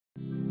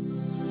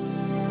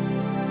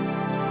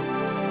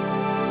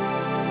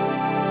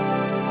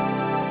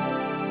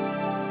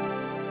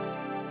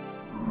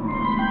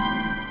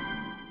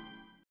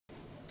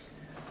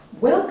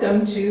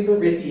Welcome to the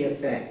Rippy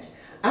Effect.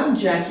 I'm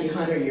Jackie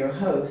Hunter, your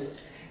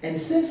host, and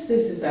since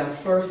this is our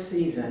first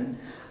season,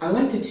 I'd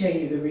like to tell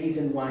you the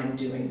reason why I'm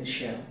doing the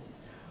show.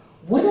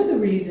 One of the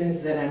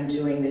reasons that I'm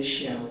doing this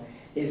show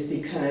is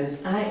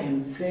because I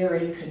am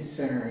very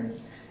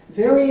concerned,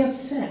 very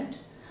upset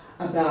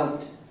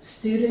about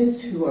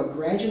students who are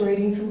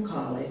graduating from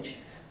college,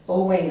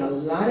 owing a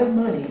lot of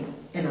money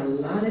and a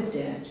lot of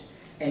debt,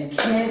 and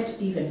can't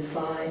even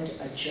find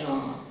a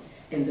job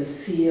in the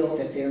field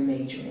that they're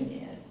majoring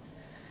in.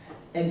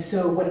 And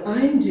so what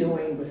I'm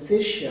doing with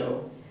this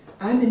show,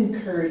 I'm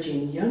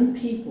encouraging young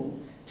people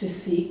to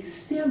seek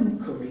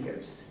STEM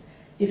careers.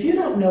 If you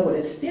don't know what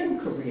a STEM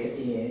career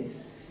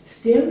is,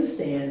 STEM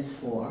stands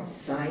for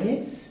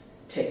science,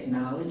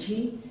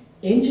 technology,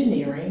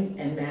 engineering,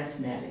 and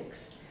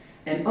mathematics.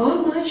 And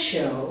on my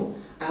show,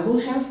 I will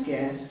have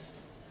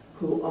guests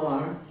who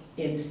are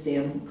in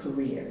STEM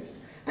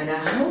careers. And I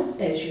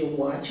hope as you're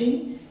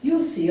watching,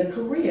 you'll see a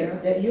career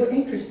that you're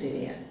interested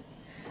in.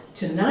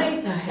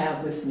 Tonight I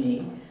have with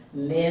me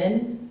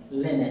Lynn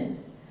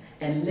Lennon,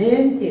 and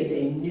Lynn is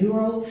a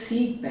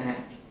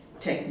neurofeedback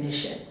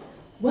technician.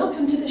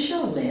 Welcome to the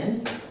show, Lynn.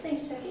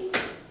 Thanks, Jackie.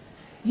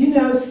 You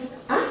know,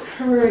 I've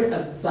heard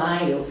of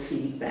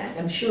biofeedback.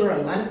 I'm sure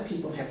a lot of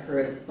people have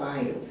heard of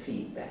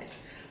biofeedback,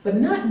 but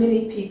not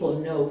many people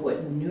know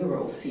what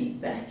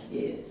neurofeedback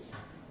is.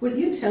 Would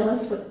you tell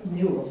us what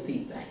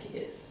neurofeadback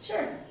is?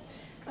 Sure.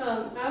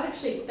 I'll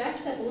actually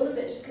backstep a little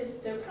bit just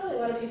because there are probably a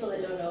lot of people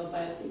that don't know what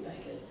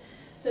biofeedback is.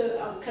 So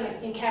I'll kind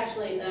of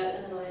encapsulate that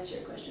and then I'll answer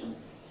your question.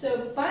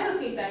 So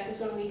biofeedback is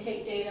when we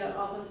take data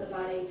off of the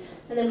body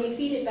and then we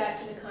feed it back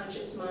to the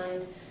conscious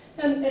mind.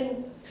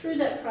 And through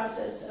that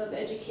process of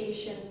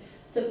education,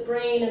 the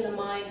brain and the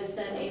mind is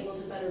then able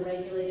to better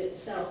regulate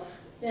itself.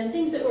 And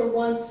things that were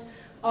once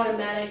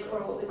automatic or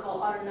what we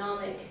call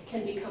autonomic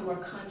can become more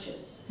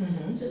conscious.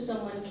 Mm-hmm. So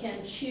someone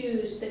can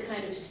choose the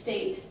kind of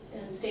state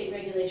and state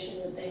regulation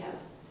that they have.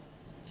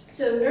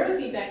 So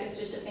neurofeedback is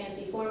just a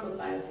fancy form of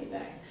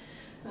biofeedback.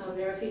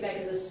 Neurofeedback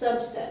is a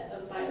subset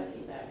of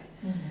biofeedback.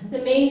 Mm-hmm. The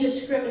main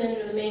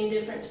discriminant or the main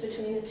difference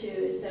between the two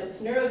is that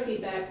with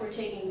neurofeedback we're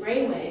taking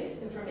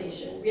brainwave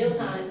information real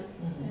time,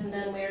 mm-hmm. and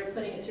then we're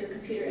putting it through a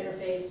computer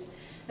interface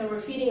and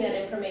we're feeding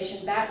that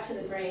information back to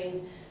the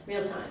brain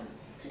real time.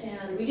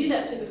 And we do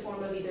that through the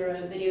form of either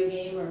a video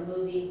game or a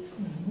movie,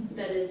 mm-hmm.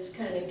 that is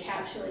kind of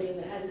encapsulating,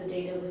 that has the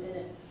data within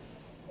it.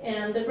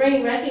 And the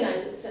brain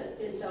recognizes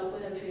itself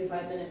within 3 to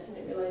 5 minutes and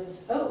it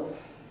realizes, oh,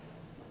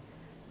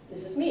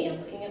 this is me, I'm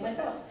looking at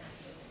myself.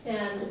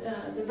 And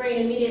the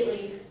brain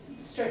immediately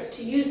starts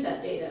to use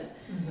that data,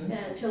 mm-hmm.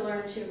 and to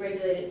learn to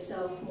regulate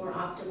itself more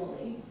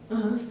optimally.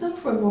 Stop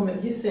for a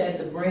moment. You said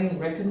the brain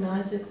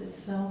recognizes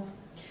itself?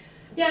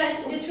 Yeah,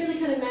 it's really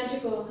kind of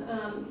magical.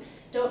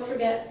 Don't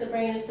forget, the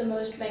brain is the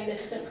most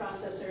magnificent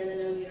processor in the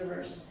known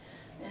universe.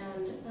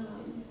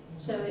 And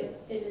so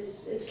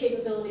its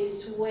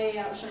capabilities way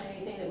outshine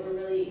anything that we're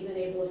really even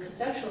able of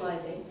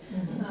conceptualizing.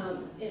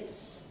 Mm-hmm.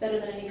 It's better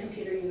than any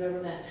computer you've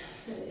ever met.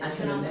 It's I can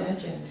phenomenal.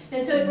 imagine.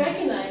 And so it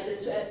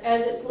recognizes,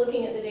 as it's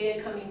looking at the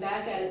data coming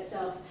back at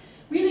itself,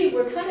 really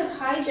we're kind of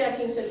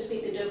hijacking, so to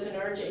speak, the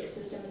dopaminergic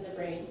system in the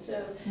brain.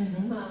 So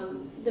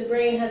mm-hmm. The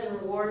brain has a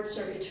reward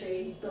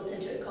circuitry built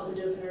into it called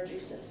the dopaminergic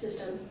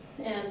system.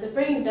 And the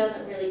brain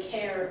doesn't really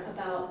care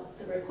about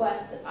the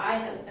request that I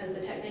have, as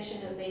the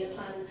technician, have made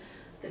upon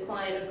the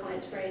client or the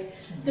client's brain.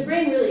 Mm-hmm. The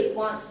brain really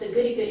wants the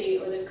goody-goody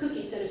or the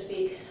cookie, so to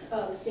speak,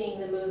 of seeing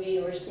the movie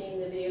or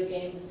seeing the video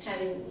game,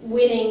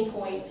 winning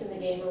points in the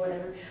game or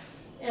whatever.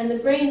 And the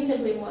brain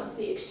simply wants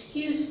the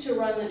excuse to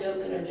run the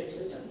dopaminergic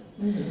system.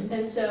 Mm-hmm.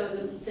 And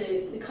so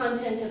the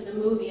content of the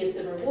movie is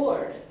the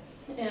reward.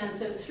 And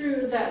so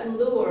through that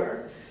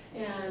lure,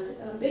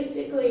 and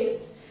basically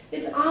it's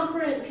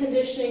operant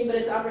conditioning, but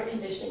it's operant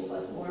conditioning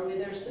plus more.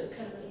 There's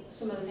kind of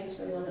some other things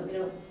going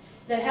on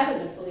that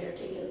haven't been fully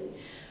articulated.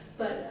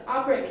 But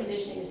operant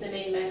conditioning is the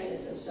main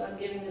mechanism. So I'm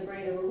giving the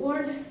brain a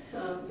reward.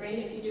 Brain,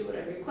 if you do what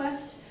I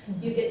request,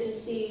 mm-hmm. you get to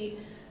see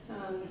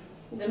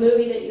the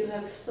movie that you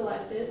have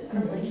selected. I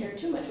don't really care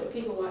too much what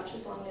people watch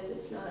as long as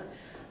it's not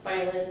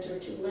violent or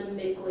too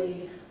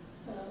limbically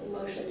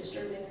emotionally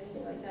disturbing or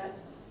anything like that.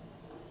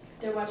 If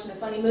they're watching a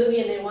funny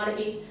movie and they want to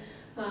be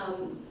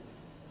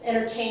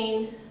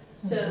entertained,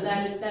 so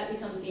mm-hmm. that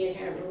becomes the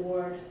inherent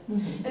reward.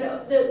 Mm-hmm.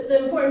 And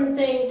the important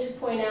thing to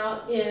point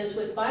out is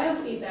with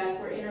biofeedback,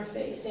 we're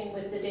interfacing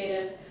with the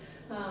data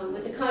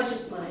with the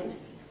conscious mind.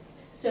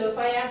 So if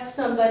I ask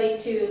somebody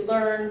to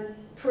learn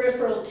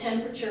peripheral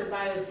temperature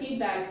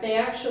biofeedback, they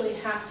actually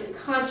have to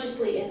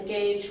consciously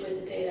engage with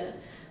the data.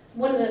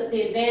 One of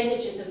the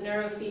advantages of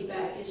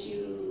neurofeedback is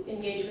you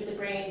engage with the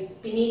brain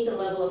beneath the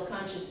level of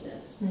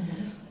consciousness.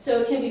 Mm-hmm.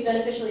 So it can be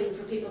beneficial even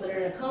for people that are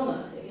in a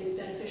coma. It can be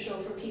beneficial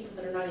for people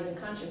that are not even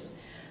conscious.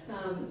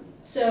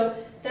 So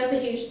that's a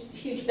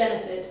huge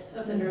benefit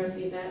of the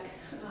neurofeedback.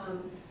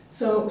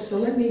 So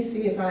let me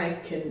see if I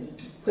can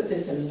put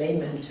this in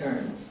layman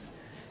terms.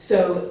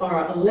 So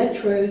are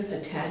electrodes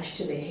attached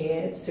to the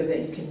head so that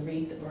you can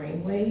read the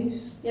brain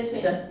waves? Yes,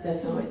 ma'am.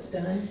 That's how it's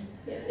done?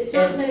 Yes, it's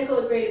not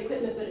medical grade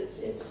equipment, but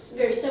it's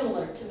very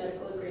similar to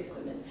medical grade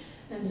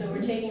And so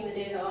we're taking the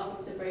data off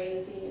of the brain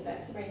and feeding it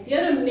back to the brain. The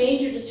other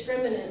major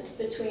discriminant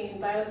between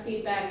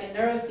biofeedback and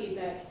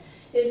neurofeedback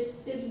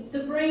is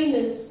the brain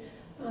is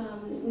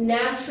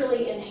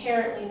naturally,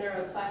 inherently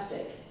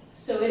neuroplastic.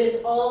 So it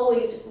is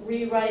always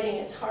rewriting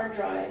its hard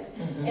drive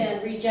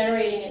and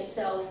regenerating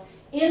itself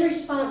in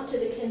response to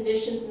the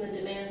conditions and the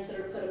demands that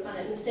are put upon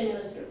it and the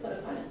stimulus that are put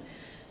upon it.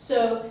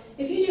 So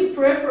if you do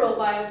peripheral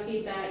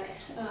biofeedback...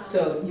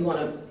 so you want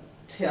to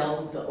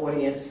tell the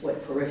audience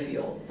what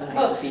peripheral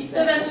biofeedback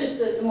so that's just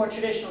the more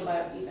traditional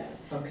biofeedback.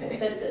 Okay.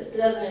 That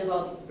doesn't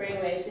involve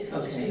brainwaves. If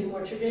you just do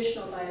more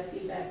traditional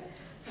biofeedback.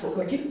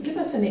 Give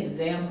us an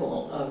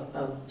example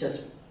of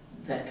just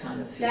that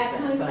kind of feedback.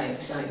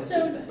 Biofeedback.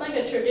 So like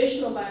a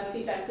traditional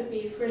biofeedback would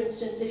be, for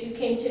instance, if you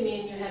came to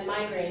me and you had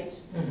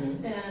migraines,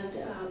 and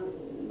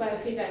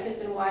biofeedback has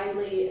been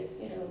widely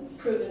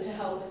proven to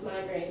help with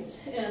migraines,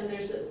 and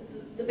there's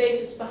the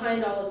basis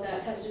behind all of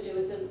that has to do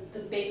with the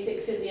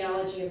basic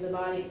physiology of the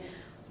body.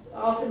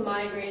 Often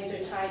migraines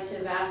are tied to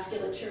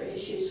vasculature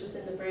issues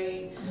within the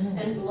brain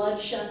and blood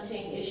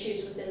shunting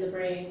issues within the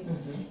brain.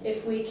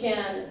 If we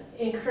can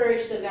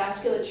encourage the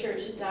vasculature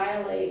to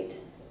dilate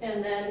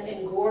and then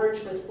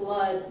engorge with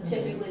blood,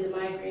 typically the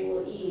migraine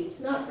will ease.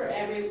 Not for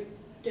every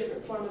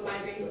different form of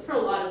migraine, but for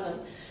a lot of them.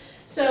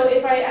 So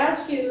if I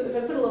ask you, if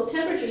I put a little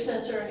temperature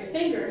sensor on your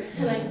finger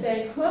and I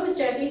say, well, Miss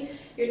Jackie,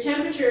 your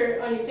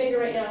temperature on your finger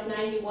right now is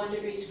 91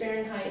 degrees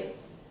Fahrenheit.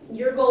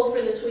 Your goal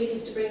for this week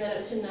is to bring that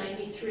up to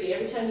 93.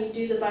 Every time you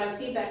do the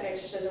biofeedback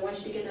exercise, I want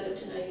you to get that up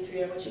to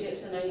 93. I want you to get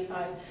it to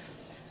 95.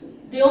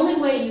 The only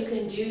way you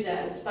can do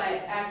that is by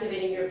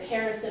activating your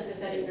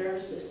parasympathetic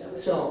nervous system,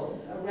 which is a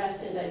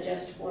rest and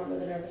digest form of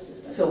the nervous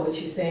system. So what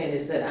you're saying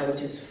is that I would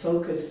just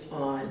focus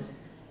on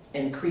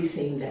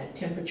increasing that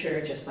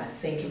temperature just by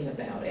thinking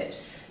about it.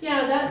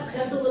 Yeah,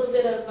 that's a little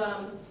bit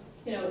of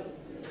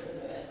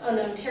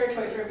unknown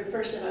territory for every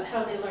person about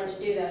how they learn to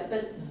do that.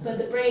 But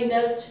the brain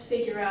does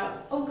figure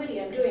out, oh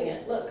goody, I'm doing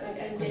it. Look,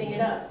 I'm getting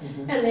it up.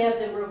 And they have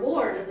the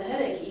reward of the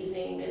headache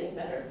easing and getting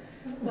better.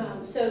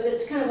 So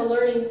that's kind of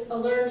a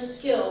learned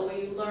skill where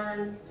you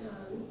learn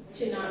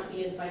to not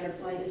be in fight or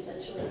flight,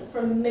 essentially.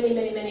 For many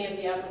of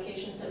the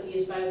applications that we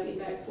use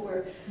biofeedback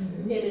for,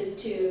 it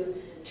is to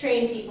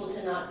train people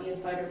to not be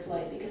in fight or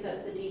flight, because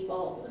that's the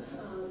default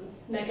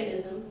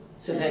mechanism.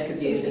 So that could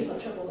be people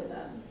have trouble with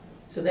that.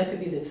 So that could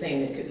be the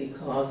thing that could be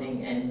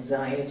causing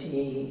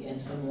anxiety in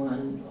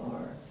someone,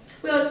 or...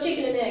 Well, it's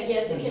chicken and egg.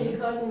 Yes, it can be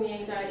causing the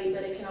anxiety,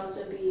 but it can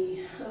also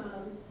be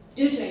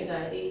due to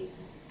anxiety,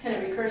 kind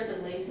of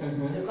recursively.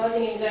 So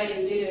causing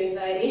anxiety due to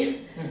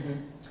anxiety.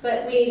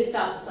 But we need to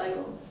stop the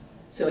cycle.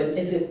 So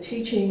is it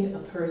teaching a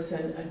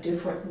person a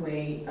different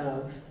way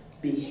of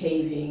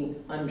behaving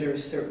under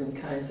certain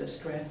kinds of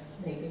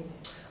stress, maybe?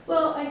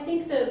 Well, I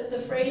think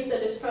the phrase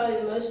that is probably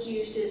the most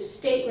used is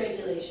state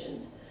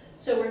regulation.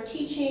 So we're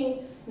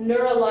teaching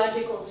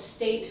neurological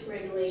state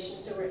regulation.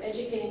 So we're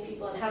educating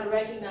people on how to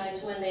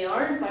recognize when they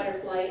are in fight or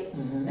flight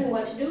and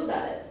what to do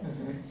about it.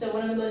 So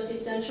one of the most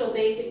essential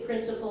basic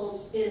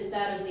principles is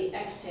that of the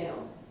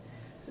exhale.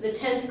 So the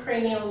 10th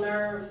cranial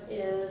nerve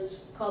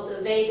is called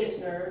the vagus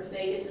nerve.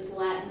 Vagus is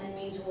Latin and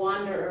means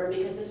wanderer,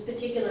 because this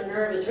particular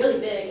nerve is really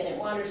big and it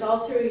wanders all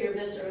through your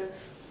viscera.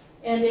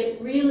 And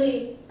it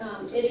really...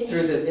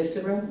 through the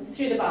viscera?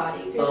 Through the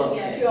body, through all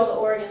the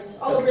organs,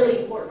 all the really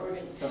important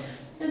organs.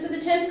 And so the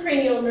 10th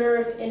cranial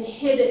nerve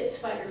inhibits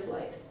fight or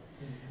flight.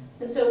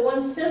 And so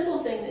one simple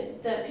thing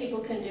that people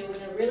can do when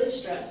they're really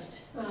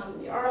stressed,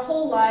 our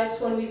whole lives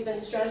when we've been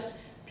stressed,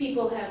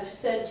 people have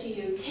said to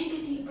you, take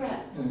a deep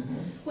breath.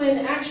 When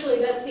actually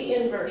that's the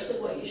inverse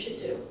of what you should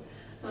do.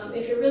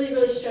 If you're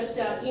really stressed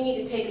out, you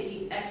need to take a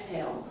deep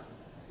exhale.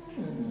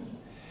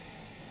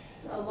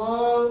 A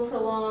long,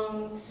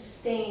 prolonged,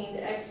 sustained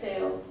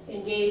exhale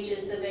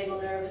engages the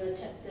vagal nerve and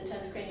the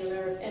 10th cranial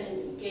nerve, and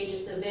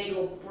engages the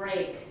vagal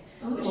brake,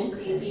 which is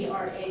the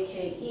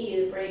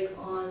B-R-A-K-E, the brake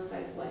on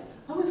fight or flight.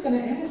 I was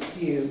going to ask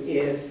you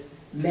if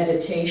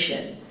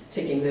meditation,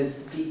 taking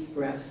those deep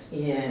breaths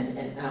in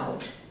and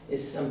out,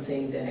 is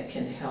something that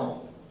can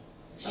help.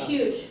 It's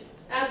huge,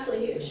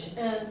 absolutely huge.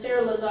 And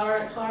Sarah Lazar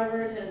at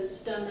Harvard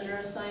has done the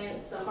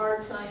neuroscience, the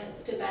hard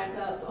science, to back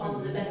up all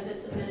of the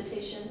benefits of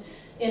meditation.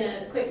 In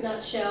a quick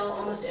nutshell,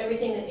 almost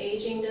everything that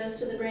aging does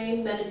to the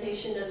brain,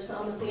 meditation does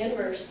almost the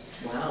inverse.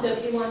 Wow. So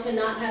if you want to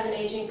not have an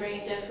aging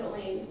brain,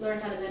 definitely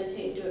learn how to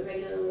meditate, do it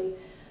regularly.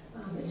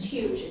 It's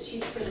huge. It's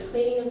huge for the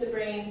cleaning of the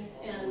brain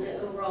and the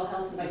overall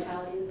health and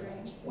vitality of the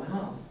brain.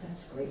 Wow,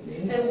 that's great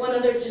news. And one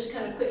other just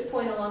kind of quick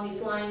point along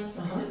these lines,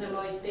 because I'm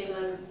always big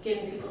on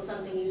giving people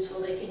something useful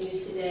they can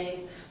use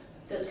today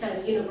that's kind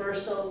of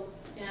universal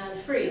and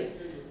free.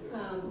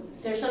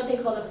 There's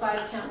something called a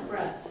 5-count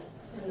breath.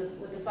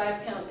 And with the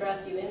 5-count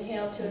breath, you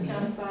inhale to a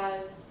count of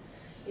 5,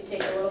 you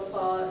take a little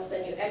pause,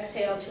 then you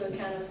exhale to a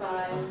count of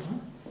 5,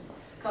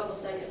 a couple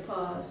second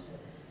pause.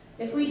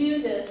 If we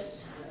do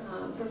this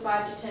for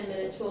 5 to 10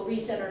 minutes, we'll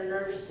reset our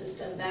nervous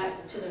system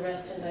back to the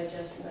rest and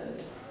digest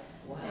mode.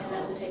 Wow. And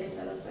that will take us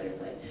out of fight or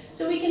flight.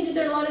 So we can do,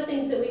 there are a lot of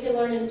things that we can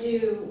learn and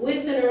do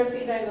with the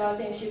neurofeedback, a lot of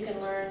things you can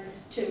learn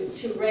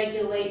to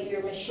regulate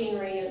your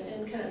machinery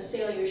and kind of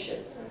sail your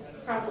ship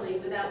properly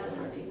without the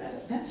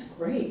neurofeedback. That's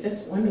great,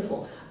 that's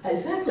wonderful.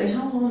 Exactly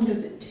how long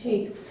does it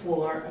take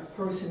for a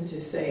person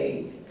to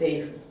say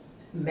they've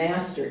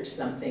mastered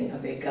something or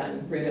they've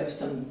gotten rid of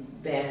some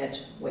bad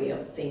way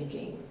of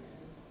thinking?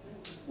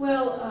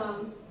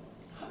 Well,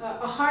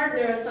 a hard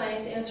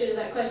neuroscience answer to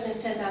that question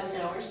is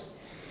 10,000 hours.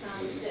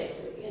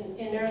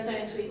 In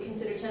neuroscience, we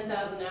consider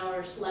 10,000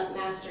 hours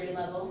mastery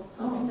level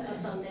of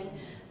something.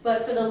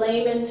 But for the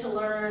layman to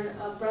learn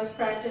a breath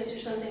practice or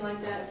something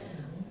like that,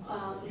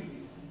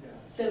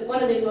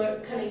 one of the more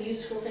kind of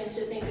useful things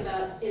to think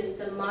about is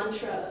the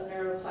mantra of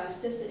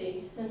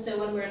neuroplasticity. And so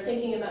when we're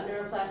thinking about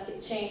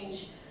neuroplastic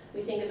change,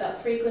 we think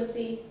about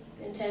frequency,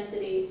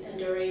 intensity, and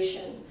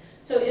duration.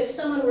 So if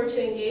someone were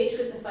to engage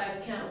with the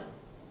 5-count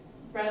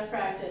breath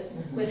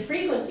practice with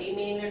frequency,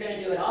 meaning they're going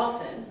to do it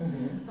often,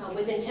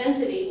 with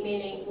intensity,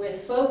 meaning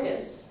with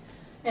focus,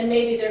 and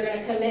maybe they're going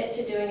to commit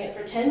to doing it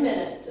for 10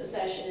 minutes a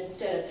session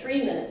instead of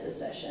 3 minutes a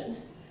session.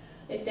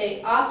 If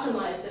they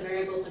optimize the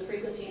variables of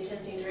frequency,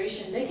 intensity, and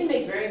duration, they can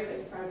make very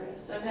quick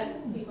progress. I've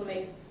had people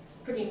make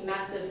pretty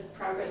massive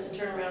progress and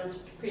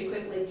turnarounds pretty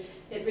quickly.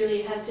 It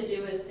really has to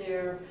do with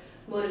their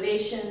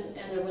motivation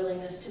and their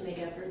willingness to make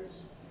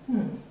efforts.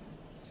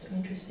 So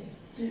interesting.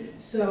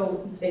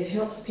 So it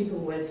helps people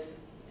with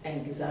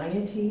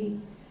anxiety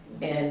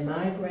and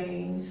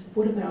migraines.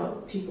 What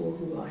about people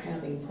who are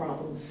having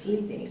problems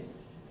sleeping?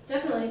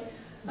 Definitely.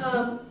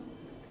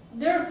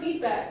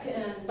 Neurofeedback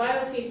and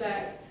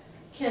biofeedback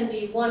can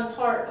be one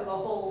part of a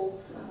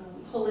whole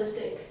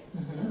holistic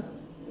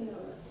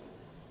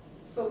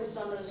focus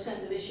on those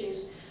kinds of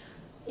issues.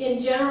 In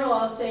general,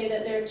 I'll say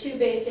that there are two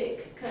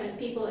basic kind of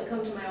people that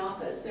come to my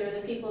office. There are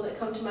the people that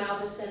come to my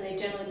office and they've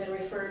generally been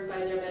referred by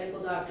their medical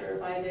doctor, or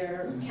by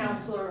their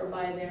counselor, or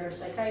by their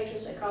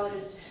psychiatrist,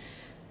 psychologist,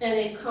 and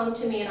they come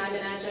to me and I'm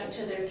an adjunct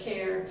to their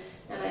care,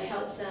 and I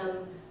help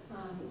them.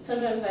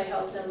 Sometimes I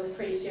help them with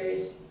pretty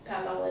serious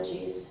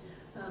pathologies,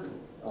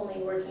 only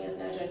working as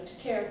an adjunct to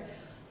care.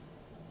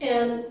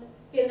 And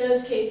in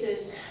those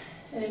cases,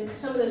 and in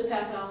some of those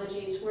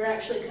pathologies, we're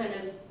actually kind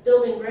of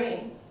building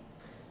brain,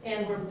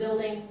 and we're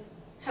building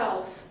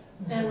health,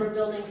 and we're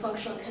building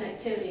functional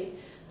connectivity.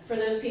 For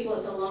those people,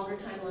 it's a longer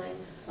timeline.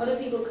 Other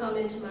people come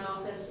into my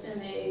office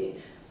and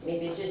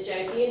maybe it's just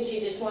Jackie and she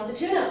just wants a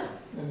tune-up.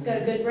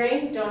 Got a good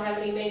brain, don't have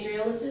any major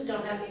illnesses,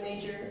 don't have any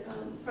major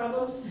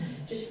problems,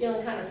 just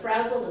feeling kind of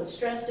frazzled and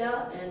stressed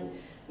out, and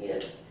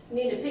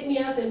need to pick me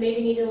up and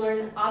maybe need to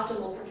learn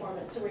optimal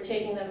performance. So we're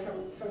taking them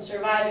from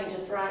surviving to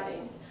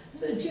thriving.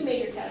 So there are two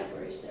major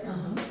categories there.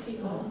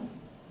 People.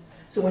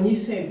 So when you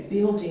say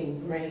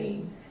building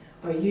brain,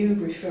 are you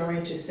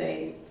referring to,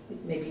 say,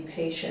 maybe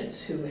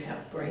patients who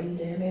have brain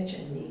damage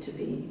and need to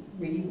be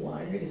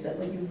rewired? Is that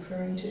what you're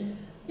referring to?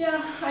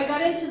 Yeah, I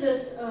got into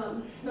this,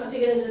 not to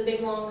get into the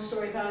big long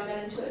story of how I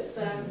got into it,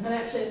 but I'm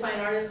actually a fine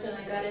artist, and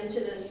I got into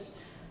this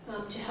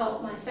to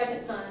help my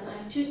second son.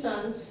 I have two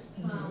sons,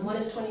 one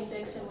is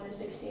 26 and one is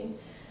 16,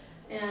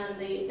 and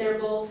they're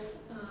both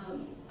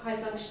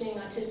high-functioning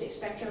autistic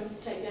spectrum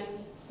type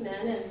young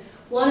men, and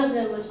one of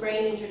them was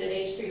brain injured at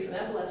age 3 from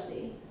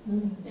epilepsy,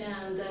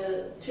 and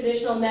the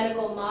traditional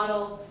medical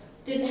model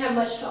didn't have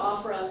much to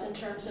offer us in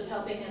terms of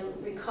helping him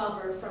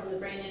recover from the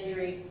brain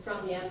injury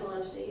from the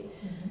epilepsy.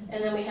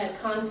 And then we had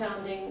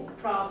confounding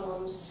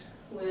problems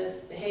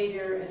with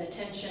behavior and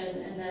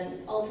attention, and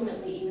then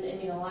ultimately even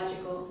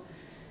immunological.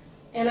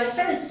 And I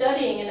started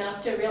studying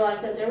enough to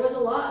realize that there was a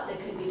lot that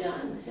could be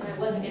done, and I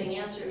wasn't getting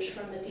answers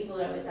from the people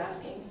that I was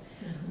asking.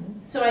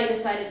 So I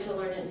decided to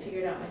learn it and figure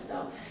it out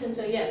myself. And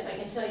so yes, I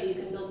can tell you, you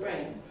can build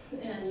brain,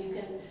 and you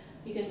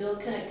can build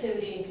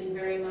connectivity, and you can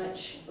very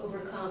much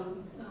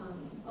overcome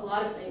a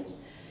lot of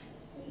things.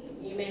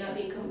 You may not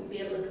be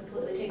able to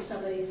completely take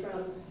somebody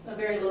from a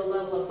very low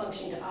level of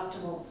functioning to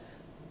optimal,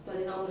 but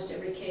in almost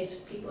every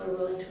case, people are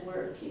willing to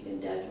work. You can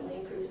definitely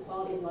improve the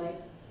quality of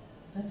life.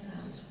 That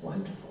sounds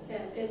wonderful.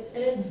 Yeah, it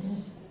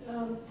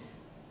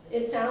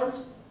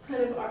sounds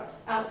kind of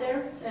out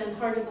there and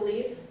hard to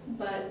believe,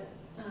 but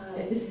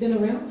it's been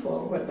around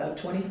for, what, about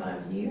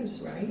 25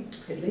 years, right?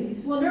 At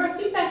least. Well,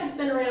 neurofeedback has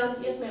been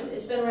around, yes ma'am,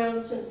 it's been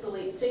around since the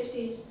late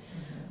 60s.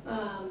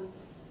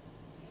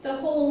 The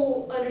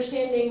whole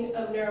understanding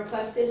of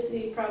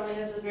neuroplasticity probably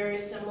has a very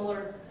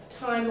similar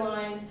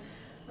timeline.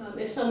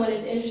 If someone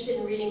is interested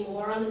in reading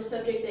more on this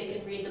subject, they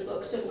can read the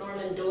books of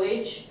Norman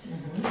Doidge.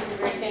 He's a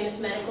very famous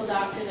medical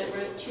doctor that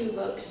wrote 2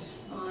 books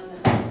on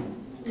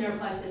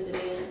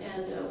neuroplasticity,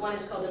 and one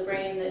is called The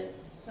Brain That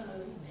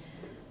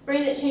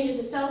Changes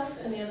Itself,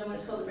 and the other one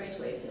is called The Brain's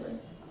Way of Healing.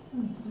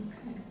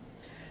 Okay.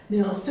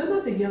 Now, some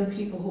of the young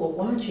people who are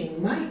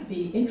watching might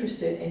be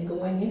interested in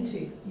going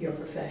into your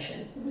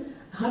profession.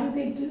 How do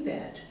they do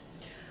that?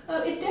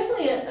 It's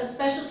definitely a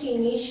specialty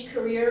niche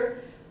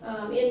career.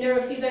 In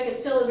neurofeedback, it's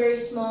still a very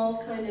small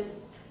kind of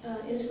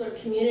insular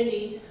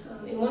community.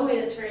 In one way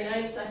that's very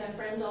nice. I have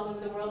friends all over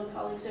the world and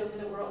colleagues over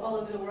the world, all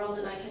over the world,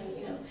 and I can,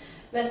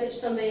 message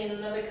somebody in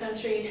another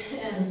country,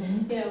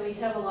 and we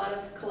have a lot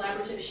of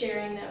collaborative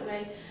sharing that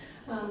way.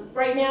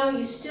 Right now,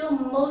 you still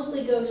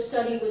mostly go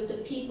study with the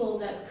people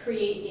that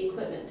create the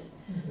equipment.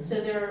 So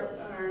there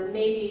are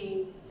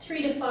maybe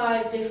 3 to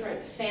 5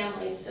 different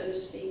families, so to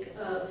speak,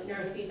 of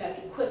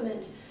neurofeedback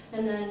equipment,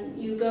 and then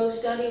you go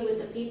study with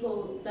the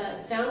people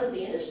that founded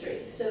the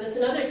industry. So that's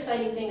another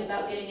exciting thing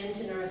about getting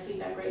into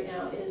neurofeedback right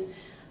now is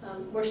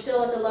we're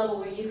still at the level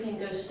where you can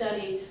go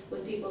study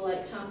with people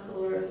like Tom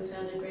Kalura, who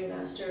founded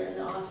Grandmaster, and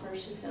the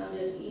authors who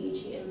founded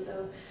EEG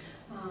Info,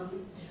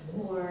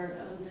 or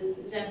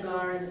the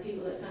Zengar and the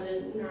people that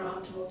founded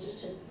NeuroOptimal,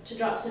 just to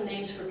drop some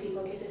names for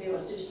people in case anybody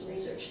wants to do some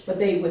research. But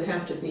they would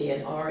have to be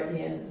an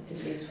RN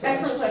at least first.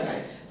 Excellent question.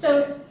 Right.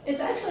 So it's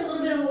actually a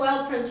little bit of a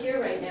wild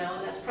frontier right now,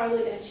 and that's probably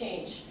going to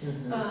change.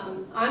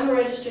 I'm a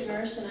registered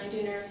nurse and I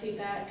do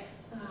neurofeedback.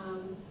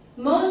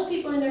 Most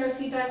people in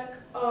neurofeedback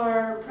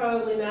are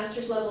probably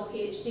master's level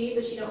PhD,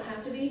 but you don't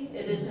have to be.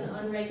 It is an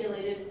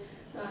unregulated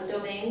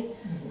domain.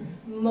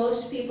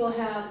 Most people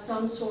have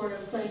some sort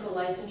of clinical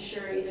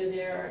licensure, either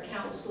they're a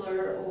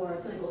counselor or a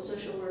clinical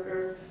social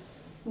worker,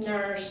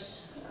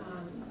 nurse,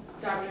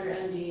 doctor,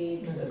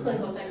 MD, a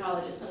clinical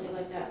psychologist, something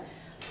like that.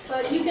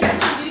 But you can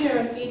actually do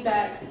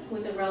neurofeedback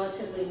with a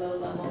relatively low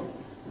level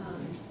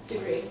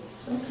degree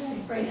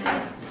right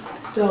now.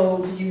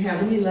 So do you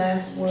have any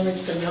last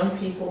words for young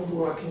people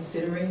who are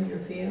considering your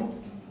field?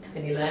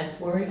 Any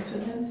last words for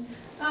them?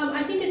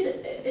 I think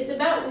it's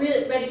about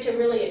ready to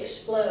really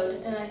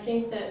explode, and I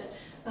think that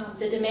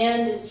the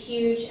demand is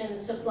huge and the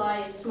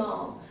supply is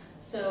small.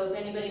 So if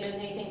anybody knows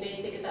anything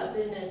basic about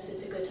business,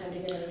 it's a good time to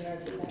get into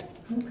neurofeedback.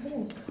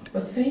 Okay.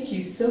 Well, thank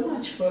you so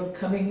much for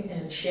coming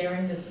and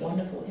sharing this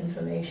wonderful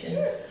information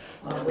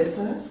with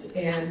us.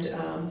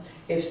 And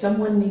if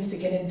someone needs to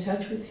get in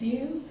touch with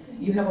you,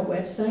 you have a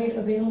website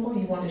available.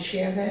 You want to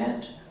share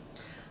that?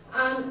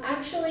 I'm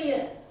actually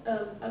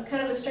I'm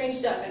kind of a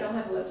strange duck. I don't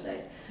have a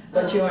website.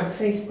 But you're on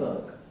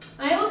Facebook.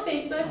 I am on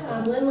Facebook.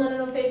 I'm Lynn Lennon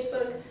on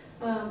Facebook.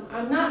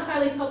 I'm not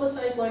highly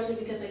publicized largely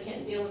because I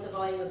can't deal with the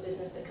volume of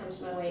business that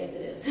comes my way as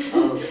it is.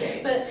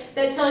 Okay. But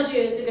that tells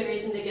you it's a good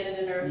reason to get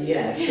into neurofeedback.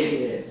 Yes, it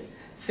is.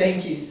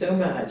 Thank you so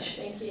much.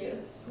 Thank you.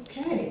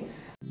 Okay.